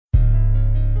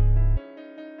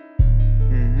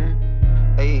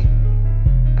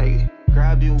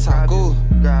Taco.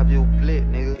 Grab your blick,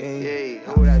 nigga. Hey,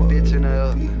 hold that bitch in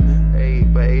the hey,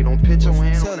 but hey, don't pitch your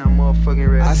hand on that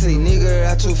motherfucking red. I say, nigga,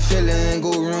 out your feeling and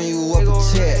go run you up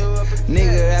a check.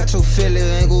 Nigga, out your feeling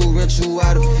and go rent you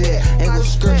out of vet. Ain't go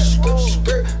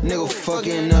skirt, nigga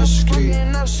fucking up street.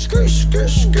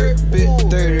 Skirt, bit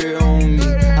 30 on me.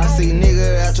 I say,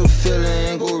 nigga, out your feeling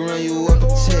and go run you up a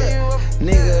check.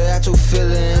 Nigga, out your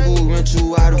feeling and go rent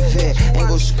you out of vet. Ain't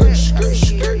go skirt,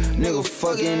 nigga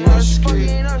fucking up street.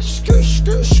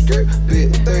 Skirt,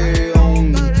 bit 30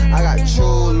 on me. I got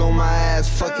troll on my ass,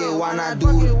 fuck it, why not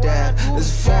do that? It's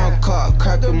a foreign car,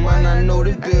 crack the money, I know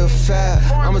the bill fat.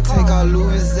 I'ma take all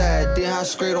Louis at, then hop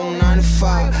straight on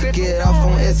 95. Get off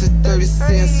on exit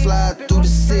 36, slide through the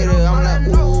city. I'm like,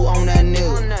 ooh, on that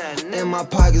nigga, and my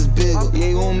pockets bigger. Yeah,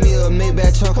 you want me a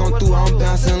Maybach truck on through, I'm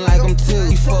bouncing like I'm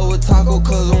Till. You fuck with taco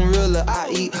cause I'm realer, I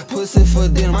eat pussy for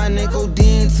dinner. My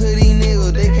nicotine to these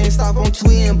niggas, they can't stop on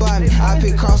tweeting by me. I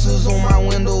pick crosses on my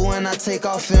window when I take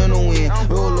off in the wind.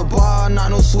 Roll a bar,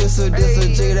 not no Swisser, this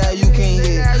a J that you can't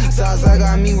hit. Southside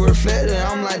got me reflecting,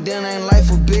 I'm like, damn, ain't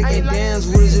life a big and dance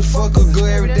with it, just fuck a girl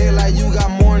every day like you got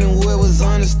morning wood was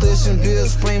understood. Shouldn't be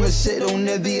explained, but shit don't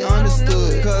never be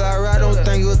understood. Cause I ride, don't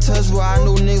think you'll touch where I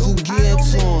know niggas who get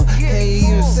into them. Can't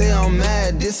even say I'm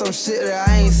mad, this some shit that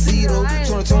I ain't see though.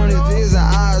 2020 vision,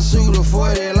 I shoot a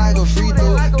 40 like a free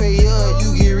throw. Pay up,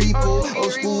 you get repo.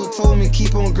 Old school told me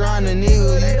keep on grinding,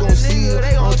 nigga, you gon' see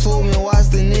it. On told me watch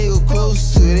the nigga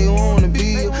close to it, they wanna be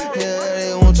you. Yeah,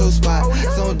 they want your spot.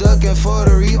 So I'm ducking for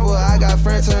the reaper, I got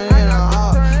friends turning in a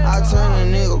hop. I turn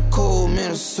a nigga cold,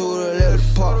 Minnesota, let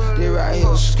it pop. They right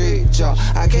here, straight jaw,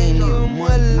 I can't even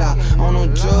muddle. On no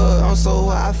drug, I'm so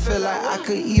high, I feel like I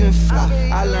could even fly.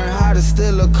 I learned how to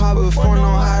steal a car before I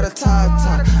know how to tie.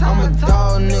 I'm a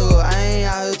dog nigga, I ain't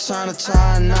out here tryna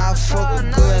try. Nah, I fuck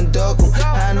with good and duck 'em.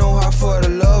 I know how for to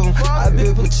love 'em. I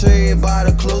been portrayed by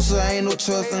the closer, ain't no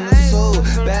trust in the soul.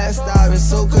 Backstabbing,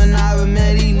 so conniving,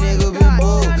 man, these niggas been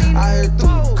bold. I heard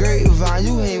through grapevine,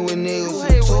 you hang with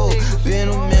niggas who told. Been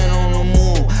a man on the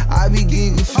moon, I be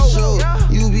geeking for sure.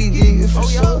 You be geeking for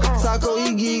sure. Taco,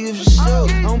 he geeking for sure.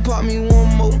 Don't pop me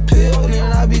one more pill,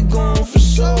 then I be going for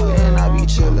sure. And I be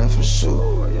chillin' for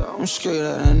sure. I'm straight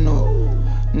out that note.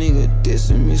 Nigga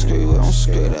dissing me straight up, I'm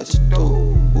straight at your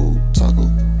door. Ooh, taco,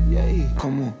 yeah,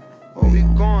 come on. Oh, we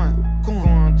going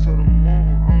to the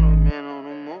moon. I'm the man on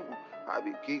the moon. I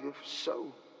be geeking for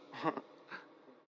sure.